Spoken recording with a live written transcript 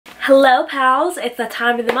Hello pals, it's that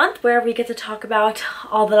time of the month where we get to talk about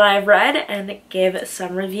all that I've read and give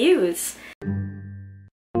some reviews.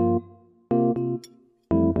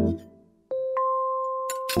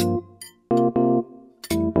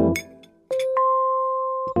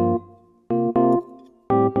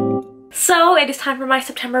 So it is time for my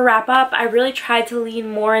September wrap up. I really tried to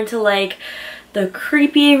lean more into like the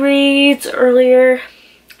creepy reads earlier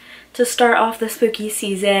to start off the spooky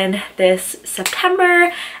season this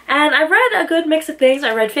September, and I read a good mix of things.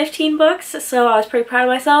 I read 15 books, so I was pretty proud of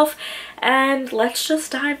myself, and let's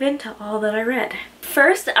just dive into all that I read.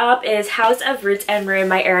 First up is House of Roots and Ruin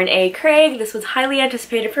by Erin A. Craig. This was highly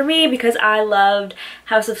anticipated for me because I loved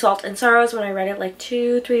House of Salt and Sorrows when I read it like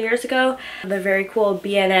 2-3 years ago. The very cool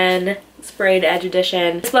BNN sprayed edge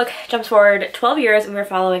edition. This book jumps forward 12 years and we're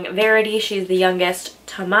following Verity. She's the youngest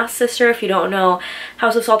Tomas sister. If you don't know,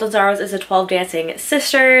 House of Salt and Sorrows is a 12 dancing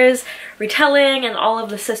sisters retelling, and all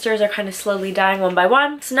of the sisters are kind of slowly dying one by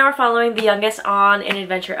one. So now we're following the youngest on an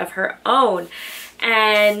adventure of her own.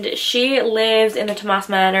 And she lives in the Tomas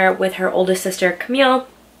Manor with her oldest sister Camille,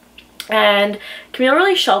 and Camille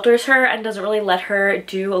really shelters her and doesn't really let her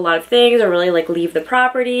do a lot of things or really like leave the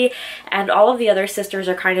property, and all of the other sisters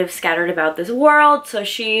are kind of scattered about this world, so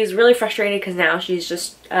she's really frustrated because now she's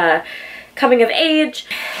just coming of age.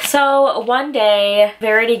 So one day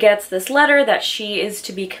Verity gets this letter that she is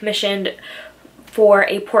to be commissioned for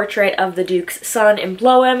a portrait of the Duke's son in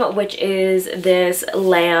Bloem, which is this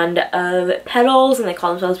land of petals, and they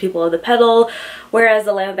call themselves people of the petal, whereas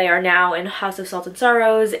the land they are now in House of Salt and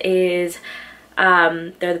Sorrows is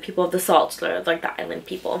they're the people of the salt, so they're like the island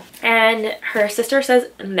people. And her sister says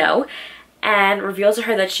no and reveals to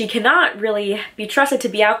her that she cannot really be trusted to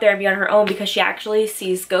be out there and be on her own because she actually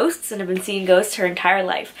sees ghosts and have been seeing ghosts her entire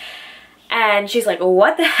life. And she's like,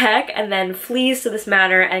 what the heck? And then flees to this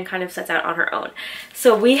manor and kind of sets out on her own.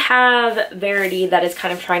 So we have Verity that is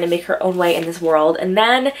kind of trying to make her own way in this world. And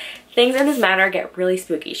then things in this manor get really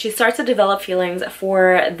spooky. She starts to develop feelings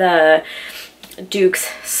for the Duke's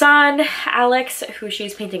son, Alex, who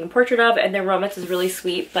she's painting a portrait of, and their romance is really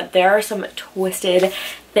sweet, but there are some twisted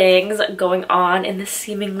things going on in this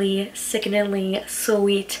seemingly sickeningly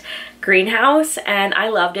sweet greenhouse, and I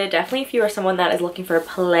loved it. Definitely if you are someone that is looking for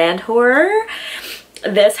plant horror,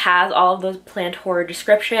 this has all of those plant horror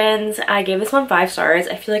descriptions. I gave this one 5 stars.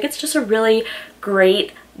 I feel like it's just a really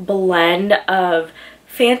great blend of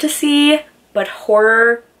fantasy but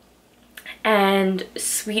horror and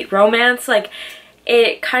sweet romance. Like,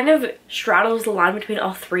 it kind of straddles the line between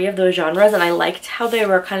all 3 of those genres, and I liked how they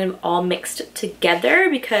were kind of all mixed together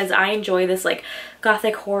because I enjoy this like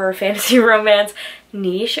gothic horror fantasy romance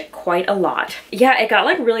niche quite a lot. Yeah, it got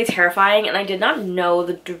like really terrifying, and I did not know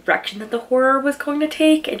the direction that the horror was going to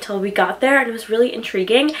take until we got there, and it was really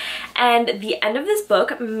intriguing. And the end of this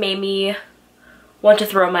book made me want to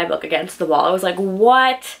throw my book against the wall. I was like,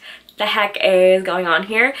 what the heck is going on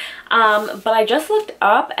here? But I just looked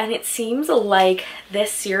up and it seems like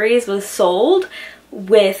this series was sold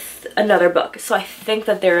with another book, so I think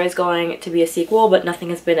that there is going to be a sequel, but nothing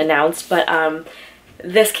has been announced. But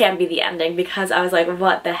this can't be the ending because I was like,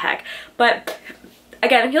 what the heck? But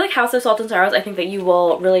again, if you like House of Salt and Sorrows, I think that you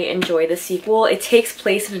will really enjoy the sequel. It takes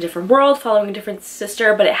place in a different world following a different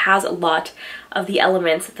sister, but it has a lot of the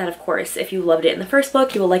elements that, of course, if you loved it in the first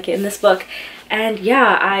book, you will like it in this book. And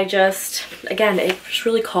yeah, I just, again, it just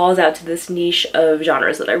really calls out to this niche of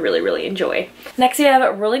genres that I really enjoy. Next we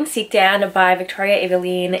have Ruling Seekdan by Victoria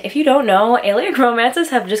Eveline. If you don't know, alien romances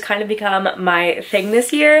have just kind of become my thing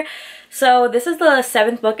this year. So this is the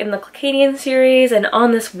 7th book in the Clocanian series, and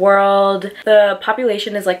on this world, the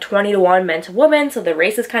population is like 20-to-1 men to women, so the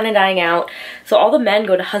race is kind of dying out. So all the men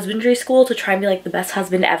go to husbandry school to try and be like the best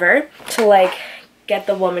husband ever, to like get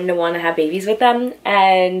the woman to want to have babies with them.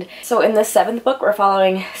 And so in the 7th book, we're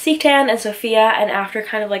following Seekdan and Sophia, and after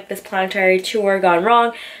kind of like this planetary tour gone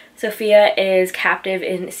wrong, Sophia is captive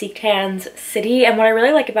in Seekdan's city. And what I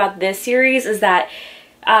really like about this series is that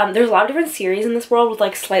there's a lot of different series in this world with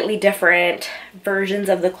like slightly different versions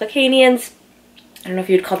of the Clocanians. I don't know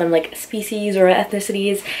if you'd call them like species or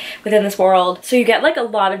ethnicities within this world. So you get like a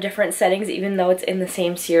lot of different settings even though it's in the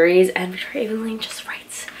same series, and Victoria Eveline just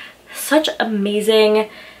writes such amazing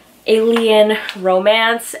alien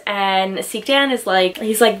romance. And Seekdan is like,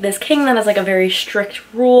 he's like this king that has like a very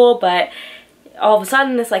strict rule, but all of a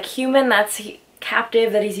sudden this like human that's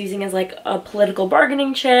captive that he's using as like a political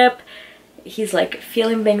bargaining chip, he's like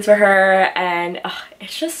feeling things for her, and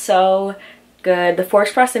it's just so good. The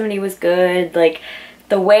forced proximity was good, like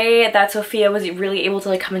the way that Sophia was really able to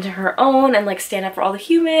like come into her own and like stand up for all the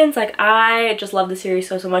humans. Like I just love the series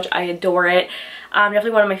so much. I adore it.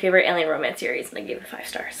 Definitely one of my favorite alien romance series, and I gave it 5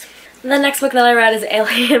 stars. The next book that I read is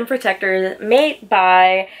Alien Protector's Mate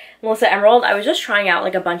by Melissa Emerald. I was just trying out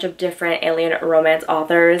like a bunch of different alien romance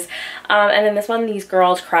authors, and in this one these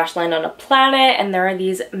girls crash land on a planet, and there are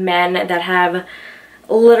these men that have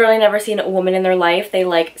literally never seen a woman in their life. They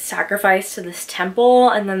like sacrifice to this temple,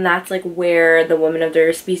 and then that's like where the woman of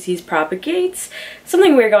their species propagates.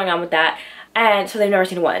 Something weird going on with that. And so they've never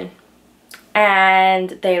seen a woman, and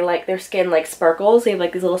they like their skin like sparkles. They have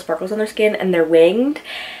like these little sparkles on their skin, and they're winged.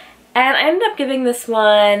 And I ended up giving this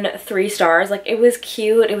one 3 stars. Like it was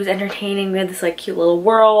cute, it was entertaining, we had this like cute little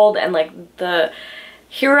world, and like the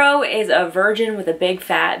hero is a virgin with a big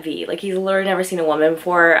fat V. Like he's literally never seen a woman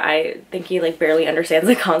before. I think he like barely understands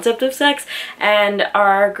the concept of sex. And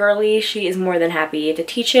our girly, she is more than happy to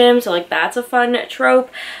teach him. So like that's a fun trope.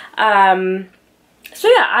 So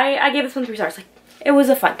yeah, I gave this one 3 stars. Like it was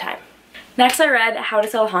a fun time. Next I read How to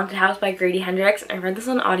Sell a Haunted House by Grady Hendrix. I read this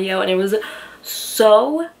on audio and it was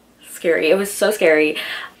so scary. It was so scary.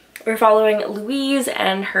 We're following Louise,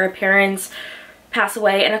 and her parents pass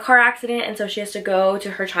away in a car accident, and so she has to go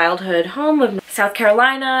to her childhood home of South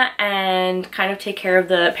Carolina and kind of take care of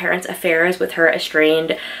the parents' affairs with her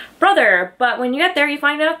estranged brother. But when you get there, you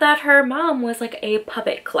find out that her mom was like a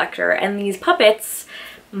puppet collector, and these puppets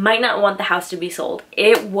might not want the house to be sold.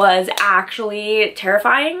 It was actually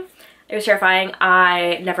terrifying. It was terrifying.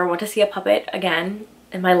 I never want to see a puppet again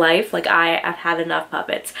in my life. Like I've had enough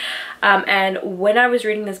puppets. And when I was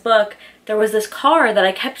reading this book, there was this car that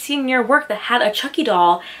I kept seeing near work that had a Chucky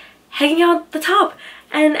doll hanging out the top,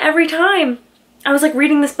 and every time I was like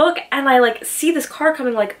reading this book and I like see this car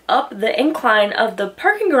coming like up the incline of the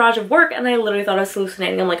parking garage of work, and I literally thought I was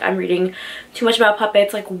hallucinating. I'm like, I'm reading too much about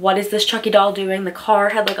puppets. Like what is this Chucky doll doing? The car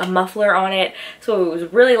had like a muffler on it, so it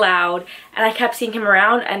was really loud, and I kept seeing him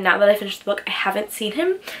around, and now that I finished the book I haven't seen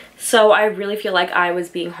him. So I really feel like I was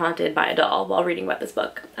being haunted by a doll while reading about this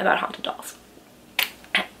book about haunted dolls.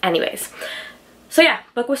 Anyways, so yeah,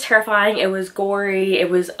 book was terrifying. It was gory. It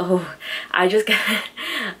was, oh, I get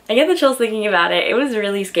the chills thinking about it. It was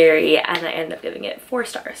really scary, and I ended up giving it 4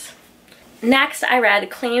 stars. Next, I read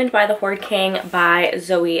Claimed by the Horde King by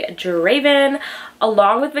Zoe Draven.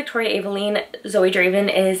 Along with Victoria Aveline, Zoe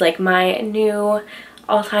Draven is like my new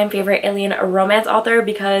all-time favorite alien romance author,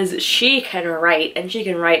 because she can write, and she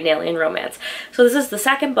can write an alien romance. So this is the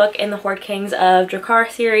 2nd book in the Horde Kings of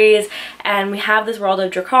Drakkar series, and we have this world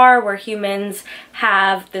of Drakkar where humans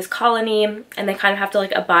have this colony, and they kind of have to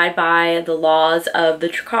like abide by the laws of the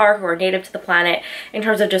Drakkar who are native to the planet, in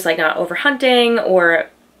terms of just like not overhunting or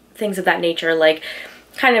things of that nature, like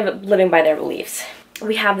kind of living by their beliefs.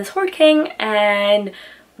 We have this Horde King, and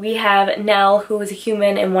we have Nell, who is a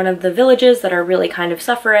human in one of the villages that are really kind of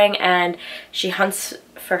suffering, and she hunts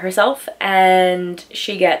for herself, and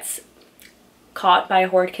she gets caught by a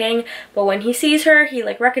Horde King. But when he sees her, he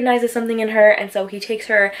like recognizes something in her, and so he takes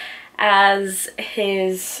her as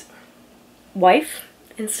his wife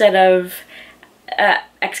instead of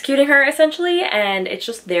executing her, essentially. And it's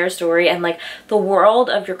just their story, and like the world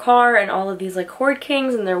of Drakkar and all of these like Horde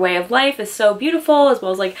Kings and their way of life is so beautiful, as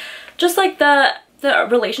well as like just like the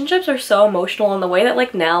relationships are so emotional, and the way that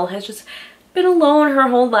like Nell has just been alone her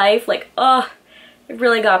whole life, like it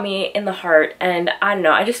really got me in the heart. And I don't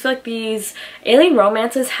know, I just feel like these alien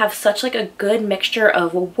romances have such like a good mixture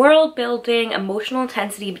of world building, emotional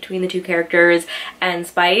intensity between the 2 characters, and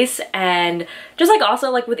spice. And just like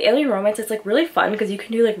also like with alien romance, it's like really fun because you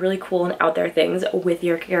can do like really cool and out there things with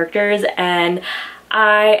your characters, and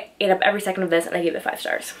I ate up every second of this, and I gave it 5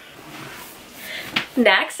 stars.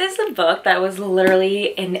 Next is a book that was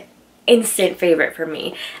literally an instant favorite for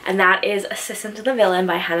me, and that is Assistant to the Villain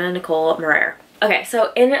by Hannah Nicole Marer. Okay,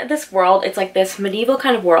 so in this world, it's like this medieval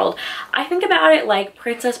kind of world. I think about it like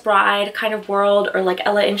Princess Bride kind of world, or like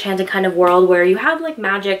Ella Enchanted kind of world, where you have like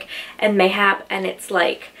magic and mayhap, and it's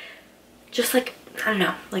like just like, I don't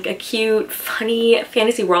know, like a cute, funny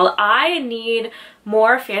fantasy world. I need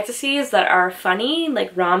more fantasies that are funny,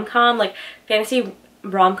 like rom-com, like fantasy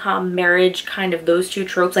rom-com, marriage, kind of those 2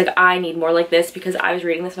 tropes. Like I need more like this, because I was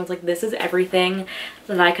reading this and I was like, this is everything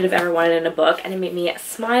that I could have ever wanted in a book, and it made me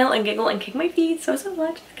smile and giggle and kick my feet so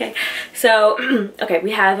much. Okay, so okay,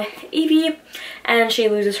 we have Evie, and she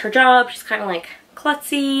loses her job. She's kind of like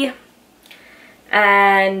klutzy,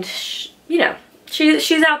 and you know,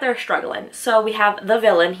 she's out there struggling. So we have the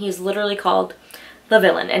villain. He's literally called the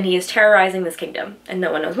Villain, and he is terrorizing this kingdom, and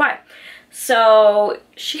no one knows why. So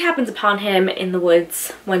she happens upon him in the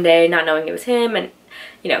woods one day, not knowing it was him, and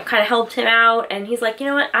you know, kind of helped him out, and he's like, you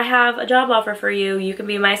know what, I have a job offer for you. You can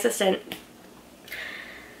be my assistant.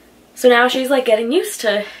 So now she's like getting used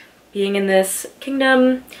to being in this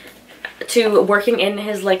kingdom, to working in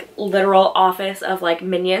his like literal office of like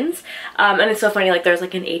minions. And it's so funny, like there's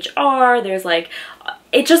like an HR, there's like,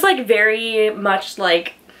 it just like very much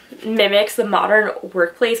like mimics the modern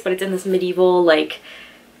workplace, but it's in this medieval like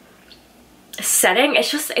setting.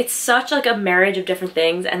 It's such like a marriage of different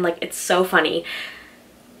things, and like it's so funny.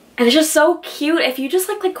 And it's just so cute. If you just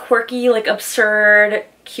like quirky, like absurd,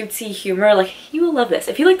 cutesy humor, like you will love this.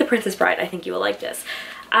 If you like The Princess Bride, I think you will like this.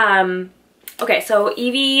 Okay, so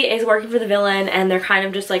Evie is working for the villain, and they're kind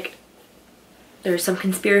of just like, there's some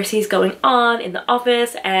conspiracies going on in the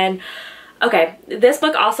office. And okay, this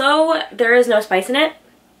book also, there is no spice in it,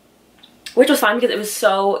 which was fun because it was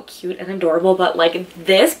so cute and adorable. But like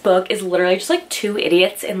this book is literally just like two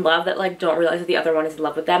idiots in love that like don't realize that the other one is in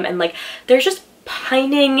love with them, and like there's just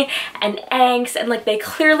pining and angst, and like they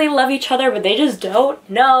clearly love each other but they just don't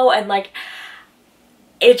know. And like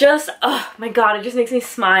it just, oh my god, it just makes me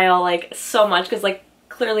smile like so much, because like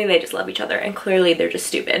clearly they just love each other, and clearly they're just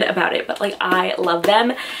stupid about it, but like I love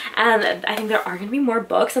them. And I think there are gonna be more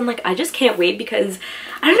books, and like I just can't wait, because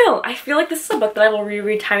I don't know, I feel like this is a book that I will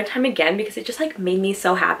reread time and time again, because it just like made me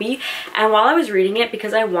so happy. And while I was reading it,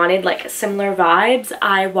 because I wanted like similar vibes,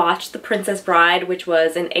 I watched The Princess Bride, which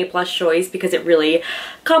was an A+ choice because it really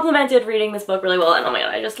complemented reading this book really well. And oh my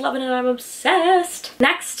god, I just love it and I'm obsessed.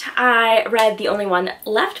 Next, I read The Only One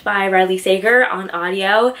Left by Riley Sager on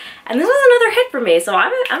audio, and this was another hit for me, so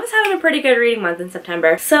I was having a pretty good reading month in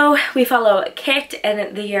September. So we follow Kit,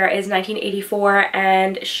 and the year is 1984,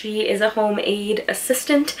 and she is a home aid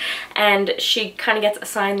assistant, and she kind of gets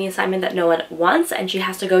assigned the assignment that no one wants, and she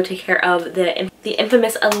has to go take care of the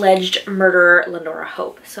infamous alleged murderer Lenora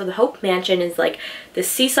Hope. So the Hope Mansion is like the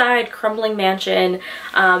seaside crumbling mansion,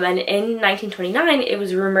 and in 1929 it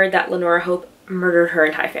was rumored that Lenora Hope murdered her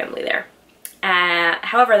entire family there.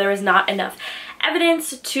 However, there was not enough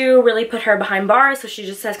evidence to really put her behind bars, so she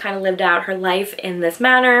just has kind of lived out her life in this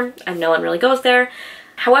manor, and no one really goes there.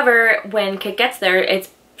 However, when Kit gets there,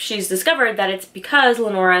 she's discovered that it's because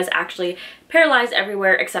Lenora is actually paralyzed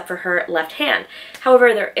everywhere except for her left hand.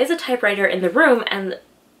 However, there is a typewriter in the room, and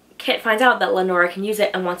Kit finds out that Lenora can use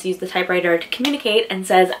it and wants to use the typewriter to communicate, and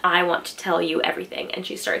says, I want to tell you everything. And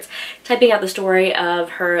she starts typing out the story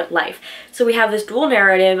of her life. So we have this dual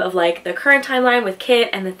narrative of like the current timeline with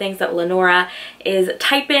Kit and the things that Lenora is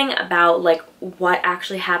typing about, like what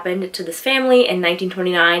actually happened to this family in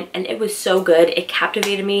 1929. And it was so good. It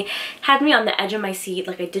captivated me, had me on the edge of my seat.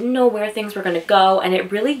 Like I didn't know where things were gonna go, and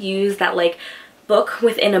it really used that like book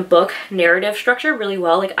within a book narrative structure really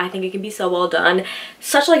well. Like I think it can be so well done.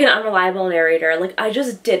 Such like an unreliable narrator. Like I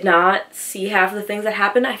just did not see half of the things that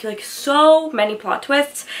happened. I feel like so many plot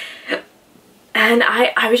twists, and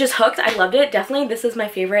I was just hooked. I loved it. Definitely this is my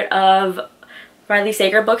favorite of Riley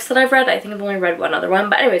Sager books that I've read. I think I've only read one other one,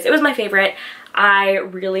 but anyways, it was my favorite. I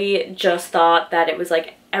really just thought that it was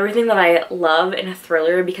like everything that I love in a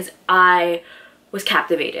thriller, because I was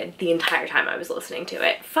captivated the entire time I was listening to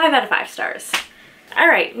it. 5 out of 5 stars.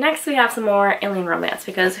 Alright, next we have some more alien romance,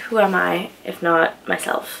 because who am I if not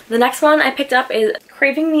myself? The next one I picked up is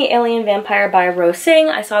Craving the Alien Vampire by Rose Singh.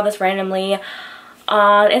 I saw this randomly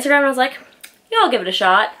on Instagram and I was like, yeah, I'll give it a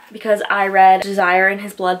shot, because I read Desire in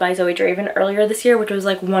His Blood by Zoe Draven earlier this year, which was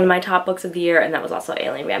like one of my top books of the year, and that was also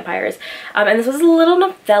alien vampires. And this was a little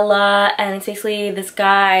novella, and it's basically this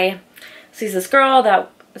guy sees this girl that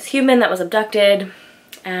was human that was abducted,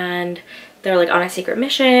 and they're like on a secret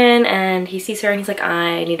mission, and he sees her and he's like,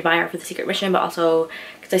 I need to buy her for the secret mission, but also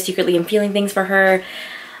because I secretly am feeling things for her,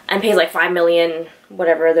 and pays like 5 million,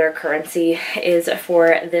 whatever their currency is,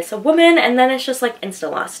 for this woman. And then it's just like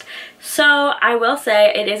instant lust. So I will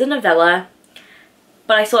say it is a novella,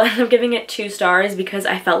 but I still ended up giving it 2 stars, because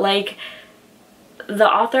I felt like the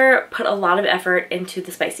author put a lot of effort into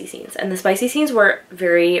the spicy scenes, and the spicy scenes were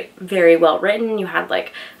very, very well written. You had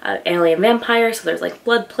like alien vampire, so there's like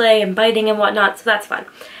blood play and biting and whatnot, so that's fun.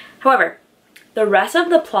 However, the rest of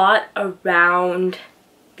the plot around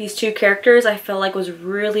these 2 characters I felt like was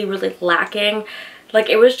really, really lacking. Like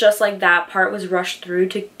it was just like that part was rushed through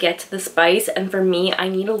to get to the spice, and for me, I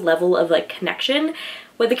need a level of like connection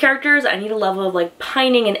with the characters. I need a level of like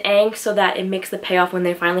pining and angst, so that it makes the payoff when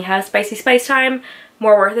they finally have spicy spice time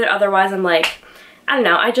more worth it. Otherwise I'm like, I don't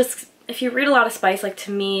know, if you read a lot of spice, like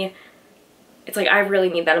to me it's like I really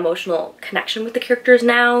need that emotional connection with the characters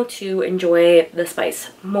now to enjoy the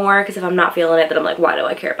spice more, because if I'm not feeling it, then I'm like, why do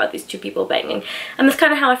I care about these 2 people banging? And that's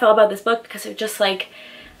kind of how I felt about this book, because it just like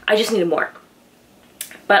I just needed more.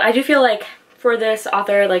 But I do feel like for this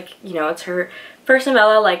author. Like, you know, it's her first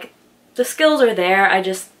novella, like the skills are there. I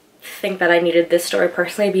just think that I needed this story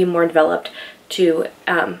personally to be more developed to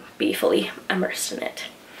be fully immersed in it.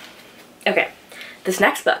 Okay, this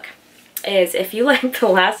next book is If You Like The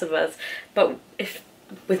Last of Us, but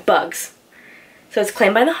with bugs. So it's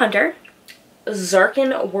Claimed by the Hunter,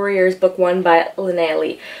 Zarkin Warriors, book 1 by Linnea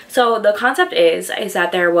Lee. So the concept is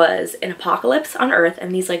that there was an apocalypse on Earth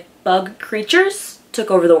and these like bug creatures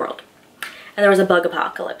took over the world. And there was a bug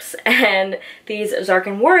apocalypse. And these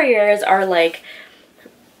Zarkin Warriors are like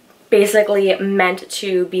basically meant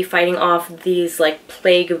to be fighting off these like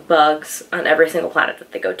plague bugs on every single planet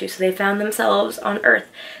that they go to. So they found themselves on Earth.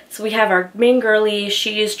 So we have our main girlie,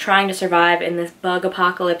 she's trying to survive in this bug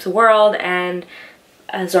apocalypse world, and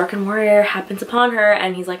a Zarkin warrior happens upon her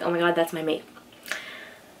and he's like, oh my god, that's my mate.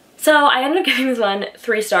 So I ended up giving this one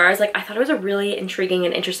 3 stars. Like, I thought it was a really intriguing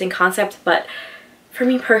and interesting concept, but for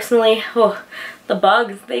me personally, oh, the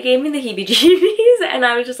bugs, they gave me the heebie-jeebies, and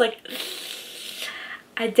I was just like,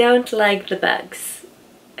 I don't like the bugs.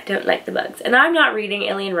 I don't like the bugs. And I'm not reading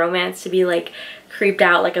alien romance to be like creeped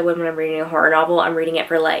out like I would when I'm reading a horror novel. I'm reading it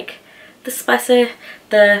for like the spicy,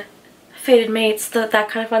 the fated mates, that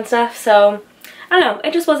kind of fun stuff. So I don't know,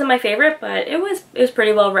 it just wasn't my favorite, but it was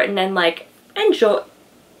pretty well written and like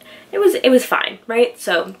it was fine, right?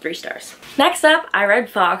 So 3 stars. Next up, I read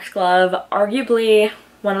Foxglove, arguably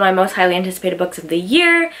one of my most highly anticipated books of the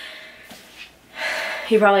year.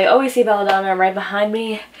 You probably always see Belladonna right behind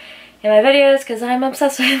me in my videos because I'm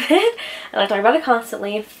obsessed with it and I talk about it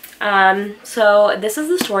constantly. So this is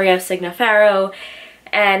the story of Signa Farrow,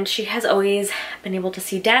 and she has always been able to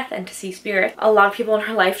see death and to see spirit. A lot of people in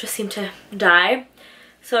her life just seem to die,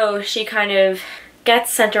 so she kind of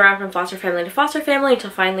gets sent around from foster family to foster family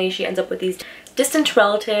until finally she ends up with these distant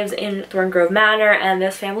relatives in Thorngrove Manor, and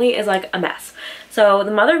this family is like a mess. So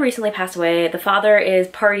the mother recently passed away, the father is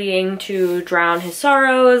partying to drown his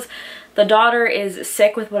sorrows, the daughter is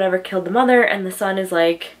sick with whatever killed the mother, and the son is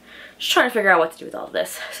like just trying to figure out what to do with all of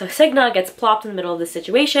this. So Signa gets plopped in the middle of this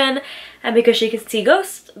situation, and because she can see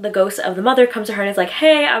ghosts, the ghost of the mother comes to her and is like,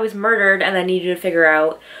 hey, I was murdered and I need you to figure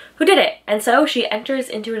out who did it. And so she enters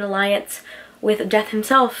into an alliance with Death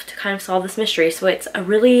himself to kind of solve this mystery. So it's a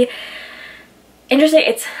really interesting,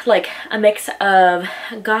 it's like a mix of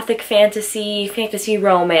gothic fantasy, fantasy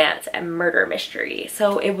romance, and murder mystery.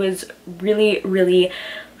 So it was really, really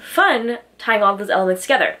fun tying all those elements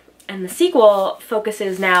together. And the sequel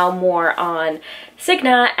focuses now more on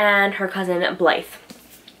Signa and her cousin Blythe.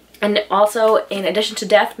 And also, in addition to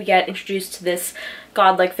Death, we get introduced to this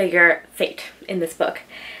godlike figure, Fate, in this book.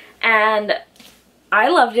 And I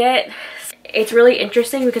loved it. It's really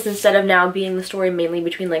interesting because instead of now being the story mainly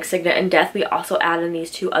between like Signa and Death, we also add in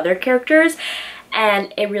these 2 other characters,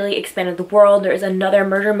 and it really expanded the world. There is another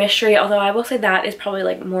murder mystery, although I will say that is probably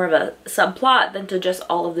like more of a subplot than to just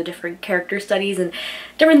all of the different character studies and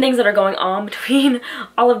different things that are going on between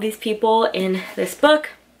all of these people in this book.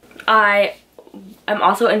 I'm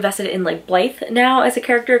also invested in like Blythe now as a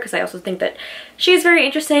character because I also think that she's very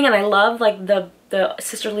interesting, and I love like the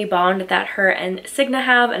sisterly bond that her and Signa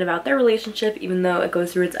have and about their relationship, even though it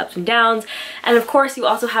goes through its ups and downs. And of course you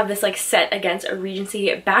also have this like set against a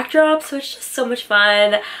Regency backdrop, so it's just so much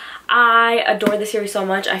fun. I adore the series so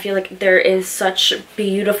much. I feel like there is such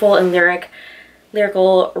beautiful and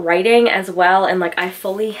lyrical writing as well, and like I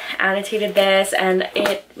fully annotated this and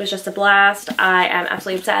it was just a blast. I am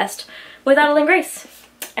absolutely obsessed with Adeline Grace,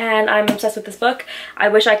 and I'm obsessed with this book. I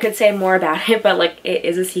wish I could say more about it, but like it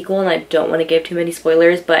is a sequel and I don't want to give too many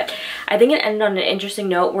spoilers, but I think it ended on an interesting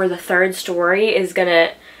note where the 3rd story is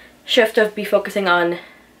gonna shift to be focusing on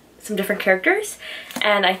some different characters,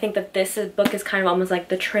 and I think that this book is kind of almost like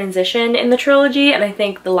the transition in the trilogy, and I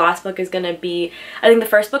think the last book is gonna be, I think the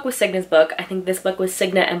first book was Signa's book, I think this book was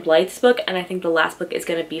Signa and Blythe's book, and I think the last book is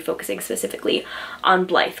gonna be focusing specifically on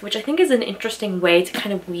Blythe, which I think is an interesting way to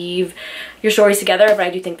kind of weave your stories together, but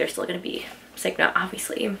I do think there's still gonna be Signa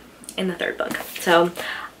obviously in the 3rd book. So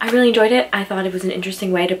I really enjoyed it. I thought it was an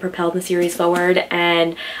interesting way to propel the series forward,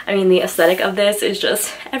 and I mean the aesthetic of this is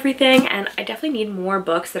just everything, and I definitely need more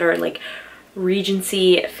books that are like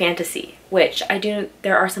Regency fantasy, which I do.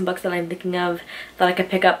 There are some books that I'm thinking of that I could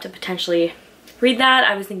pick up to potentially read that.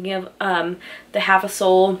 I was thinking of the Half a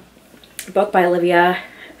Soul book by Olivia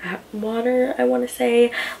Atwater, I want to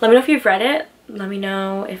say. Let me know if you've read it. Let me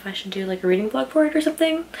know if I should do like a reading vlog for it or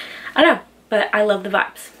something. I don't know, but I love the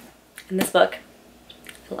vibes in this book.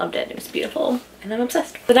 I loved it. It was beautiful and I'm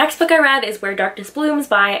obsessed. The next book I read is Where Darkness Blooms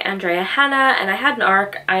by Andrea Hanna, and I had an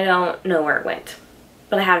arc. I don't know where it went.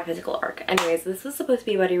 but I had a physical arc. Anyways, this was supposed to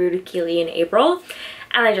be what I read with Keely in April,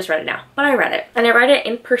 and I just read it now, but I read it. And I read it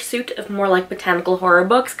in pursuit of more like botanical horror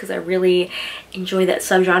books because I really enjoy that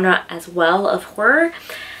subgenre as well of horror.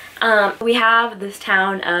 We have this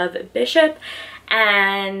town of Bishop,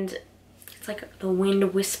 and it's like the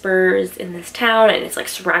wind whispers in this town, and it's like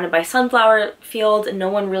surrounded by sunflower fields, and no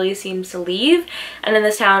one really seems to leave. And in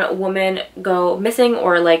this town, women go missing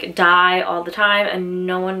or like die all the time, and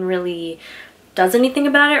no one really does anything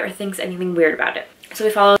about it or thinks anything weird about it. So we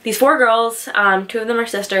follow these 4 girls, 2 of them are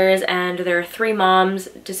sisters, and their 3 moms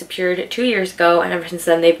disappeared 2 years ago, and ever since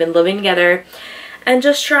then they've been living together and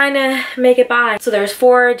just trying to make it by. So there's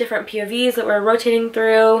 4 different POVs that we're rotating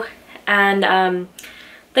through, and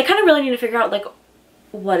they kind of really need to figure out like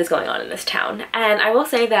what is going on in this town. And I will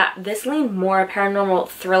say that this leaned more paranormal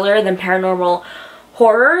thriller than paranormal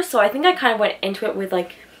horror, so I think I kind of went into it with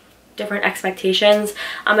like different expectations.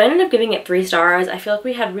 I ended up giving it 3 stars. I feel like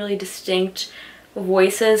we had really distinct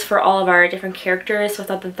voices for all of our different characters, so I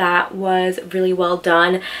thought that that was really well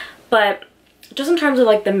done. But just in terms of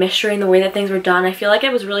like the mystery and the way that things were done, I feel like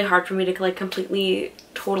it was really hard for me to like completely,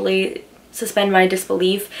 totally suspend my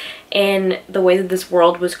disbelief in the way that this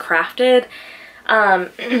world was crafted.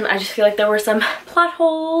 I just feel like there were some plot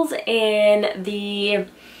holes in the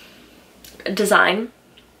design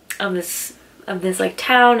of this like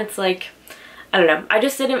town. It's like, I don't know,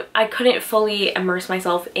 I couldn't fully immerse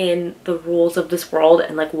myself in the rules of this world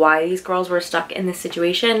and like why these girls were stuck in this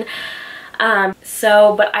situation.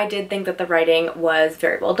 But I did think that the writing was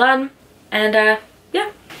very well done, and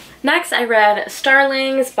yeah. Next, I read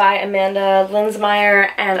Starlings by Amanda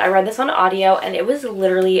Linsmeyer, and I read this on audio, and it was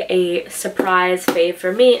literally a surprise fave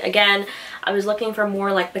for me. Again, I was looking for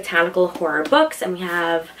more like botanical horror books, and we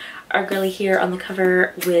have our girly here on the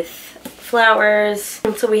cover with flowers.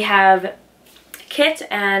 And so we have Kit,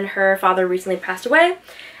 and her father recently passed away,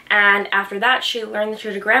 and after that she learned that she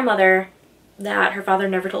was a grandmother that her father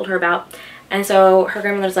never told her about. And so her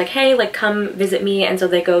grandmother's like, hey, like come visit me. And so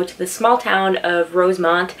they go to the small town of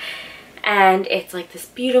Rosemont, and it's like this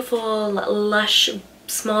beautiful, lush,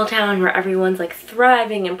 small town where everyone's like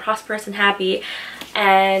thriving and prosperous and happy.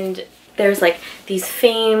 And there's like these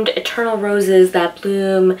famed eternal roses that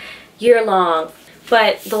bloom year long.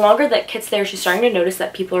 But the longer that Kit's there, she's starting to notice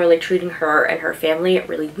that people are like treating her and her family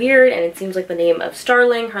really weird. And it seems like the name of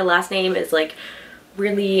Starling, her last name, is like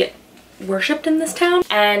really worshipped in this town,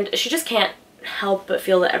 and she just can't help but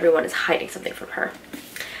feel that everyone is hiding something from her.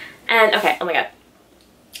 And okay, oh my god,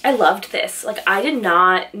 I loved this. Like, I did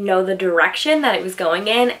not know the direction that it was going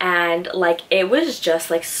in, and like it was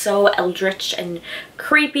just like so eldritch and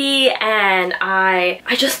creepy, and I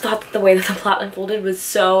just thought that the way that the plot unfolded was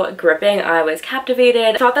so gripping. I was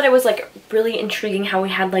captivated. I thought that it was like really intriguing how we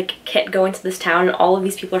had like Kit go into this town and all of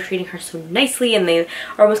these people are treating her so nicely, and they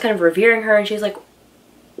are almost kind of revering her, and she's like,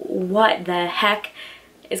 what the heck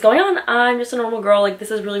is going on? I'm just a normal girl. Like, this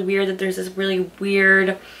is really weird that there's this really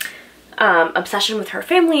weird obsession with her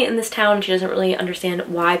family in this town. She doesn't really understand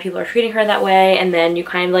why people are treating her that way, and then you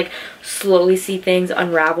kind of like slowly see things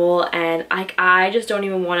unravel, and I just don't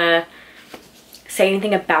even want to say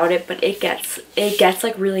anything about it, but it gets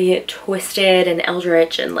like really twisted and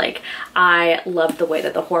eldritch, and like I loved the way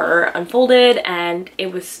that the horror unfolded, and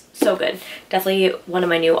it was so good. Definitely one of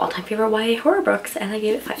my new all-time favorite YA horror books, and I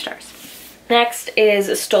gave it 5 stars. Next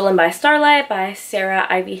is Stolen by Starlight by Sarah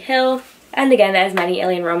Ivy Hill. And again, as many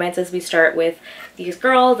alien romances, we start with these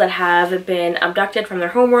girls that have been abducted from their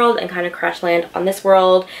homeworld and kind of crash land on this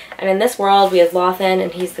world. And in this world, we have Lothan,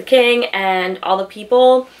 and he's the king, and all the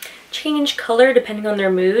people change color depending on their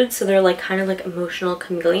mood, so they're like kind of like emotional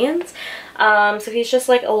chameleons. So he's just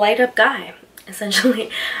like a light up guy, essentially.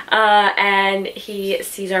 And he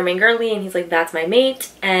sees our main girlie, and he's like, that's my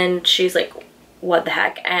mate. And she's like, what the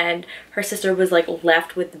heck? And her sister was like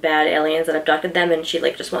left with the bad aliens that abducted them, and she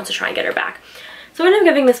like just wants to try and get her back. So I ended up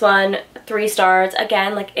giving this one 3 stars.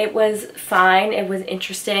 Again, like it was fine, it was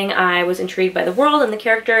interesting, I was intrigued by the world and the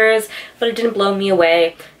characters, but it didn't blow me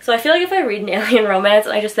away. So I feel like if I read an alien romance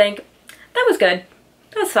and I just think, that was good,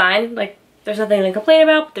 that was fine, like there's nothing to complain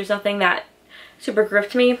about, but there's nothing that super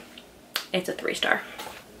gripped me, it's a 3 star.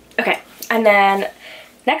 Okay, and then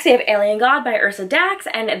next we have Alien God by Ursa Dax,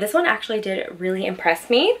 and this one actually did really impress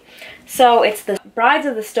me. So it's the Brides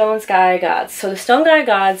of the Stone Sky Gods. So the Stone Sky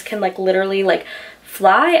Gods can like literally like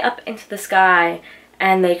fly up into the sky,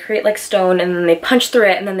 and they create like stone, and then they punch through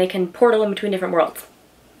it, and then they can portal in between different worlds.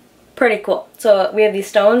 Pretty cool. So we have these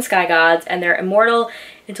Stone Sky Gods, and they're immortal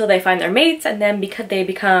until they find their mates, and then because they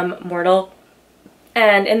become mortal.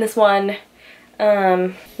 And in this one,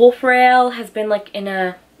 Wolfrail has been like in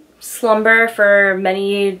a slumber for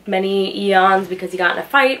many eons because he got in a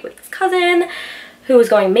fight with his cousin who was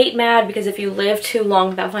going mate mad, because if you live too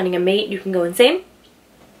long without finding a mate you can go insane.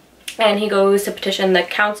 And he goes to petition the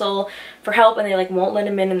council for help, and they like won't let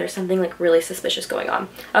him in, and there's something like really suspicious going on.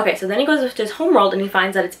 Okay, so then he goes to his homeworld and he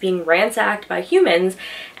finds that it's being ransacked by humans,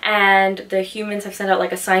 and the humans have sent out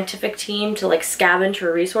like a scientific team to like scavenge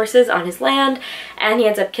for resources on his land, and he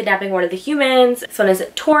ends up kidnapping one of the humans. This one is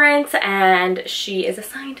Torrance, and she is a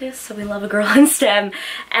scientist, so we love a girl in STEM,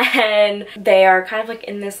 and they are kind of like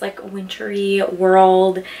in this like wintry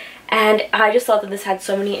world, and I just thought that this had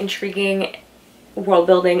so many intriguing world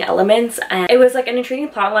building elements, and it was like an intriguing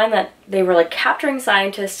plot line that they were like capturing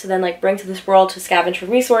scientists to then like bring to this world to scavenge for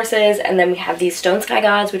resources. And then we have these stone sky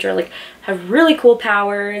gods, which are like have really cool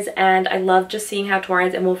powers, and I love just seeing how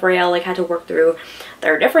Torrance and Wolfrail like had to work through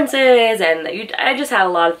their differences, and I just had a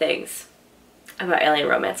lot of things about alien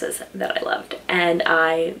romances that I loved, and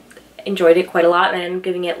I enjoyed it quite a lot, and I'm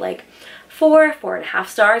giving it like 4.5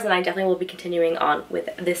 stars, and I definitely will be continuing on with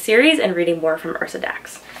this series and reading more from Ursa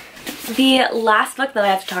Dax. The last book that I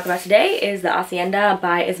have to talk about today is The Hacienda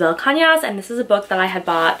by Isabel Cañas, and this is a book that I had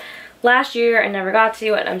bought last year and never got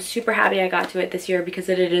to, and I'm super happy I got to it this year because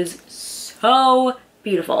it is so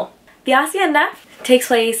beautiful. The Hacienda takes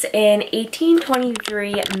place in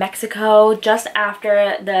 1823 Mexico, just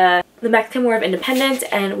after the Mexican War of Independence,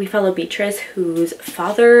 and we follow Beatrice, whose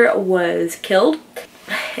father was killed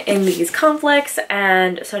in these conflicts,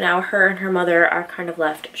 and so now her and her mother are kind of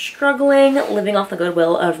left struggling, living off the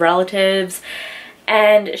goodwill of relatives,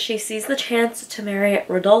 and she sees the chance to marry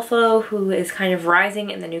Rodolfo, who is kind of rising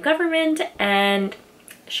in the new government, and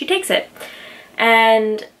she takes it.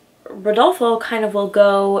 And Rodolfo kind of will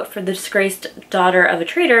go for the disgraced daughter of a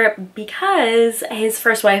traitor because his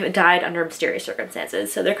first wife died under mysterious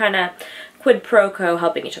circumstances, so they're kind of quid pro quo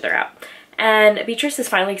helping each other out. And Beatrice is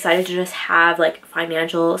finally excited to just have like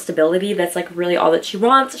financial stability. That's like really all that she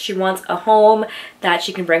wants. She wants a home that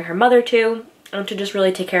she can bring her mother to and to just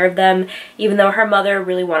really take care of them, even though her mother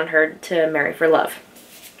really wanted her to marry for love.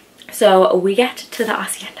 So we get to the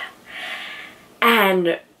Hacienda,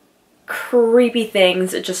 and creepy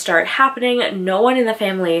things just start happening. No one in the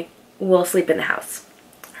family will sleep in the house.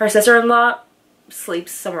 Her sister-in-law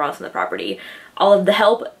sleeps somewhere else on the property. All of the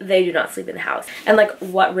help, they do not sleep in the house. And like,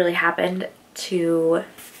 what really happened to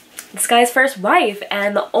this guy's first wife?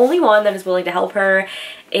 And the only one that is willing to help her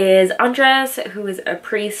is Andres, who is a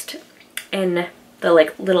priest in the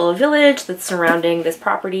like little village that's surrounding this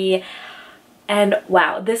property. And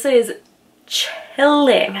wow, this is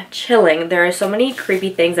chilling. There are so many creepy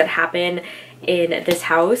things that happen in this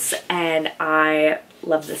house, and I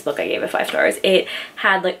love this book. I gave it 5 stars. It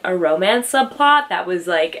had like a romance subplot that was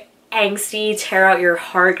like angsty, tear out your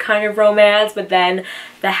heart kind of romance, but then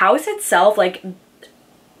the house itself, like,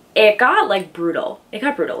 it got like brutal. It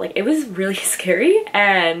got brutal. Like, it was really scary,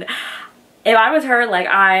 and if I was her, like,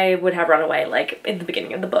 I would have run away like in the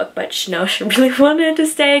beginning of the book, but she really wanted to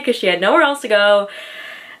stay because she had nowhere else to go.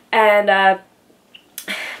 And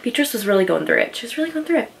Beatrice was really going through it. She was really going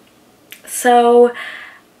through it. So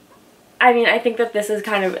I mean, I think that this is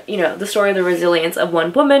kind of, you know, the story of the resilience of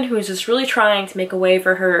one woman who's just really trying to make a way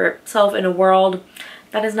for herself in a world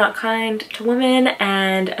that is not kind to women,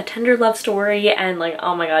 and a tender love story, and like,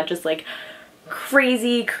 oh my god, just like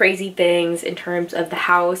crazy things in terms of the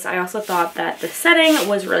house. I also thought that the setting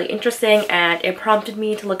was really interesting, and it prompted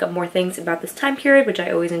me to look up more things about this time period, which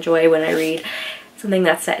I always enjoy when I read something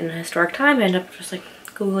that's set in a historic time. I end up just like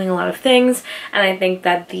Googling a lot of things, and I think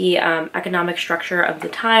that the economic structure of the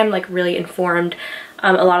time like really informed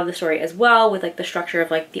a lot of the story as well, with like the structure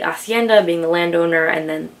of like the hacienda being the landowner, and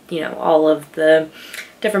then, you know, all of the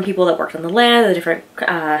different people that worked on the land, the different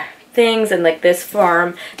things, and like this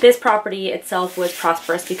farm, this property itself was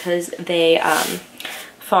prosperous because they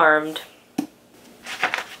farmed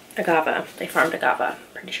agave. They farmed agave,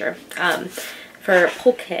 pretty sure. For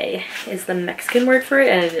pulque is the Mexican word for it,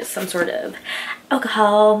 and it is some sort of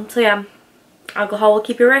alcohol. So yeah, alcohol will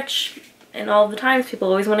keep you rich, and all the times people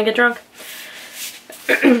always want to get drunk.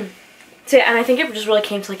 So yeah, and I think it just really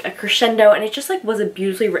came to like a crescendo, and it just like was a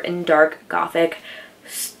beautifully written, dark, gothic,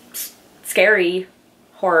 scary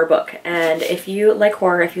horror book. And if you like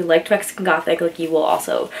horror, if you liked Mexican Gothic, like, you will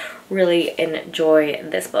also really enjoy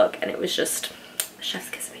this book. And it was just chef's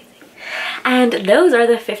kiss amazing. And those are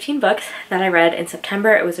the 15 books that I read in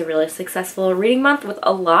September. It was a really successful reading month with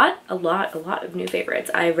a lot of new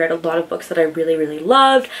favorites. I read a lot of books that I really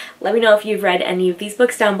loved. Let me know if you've read any of these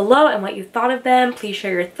books down below and what you thought of them. Please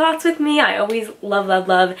share your thoughts with me. I always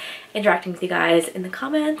love interacting with you guys in the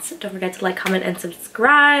comments. Don't forget to like, comment, and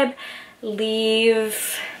subscribe.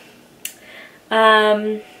 Leave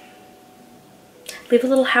leave a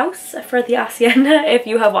little house for the hacienda if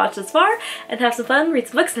you have watched this far, and have some fun, read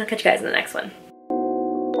some books, and I'll catch you guys in the next one.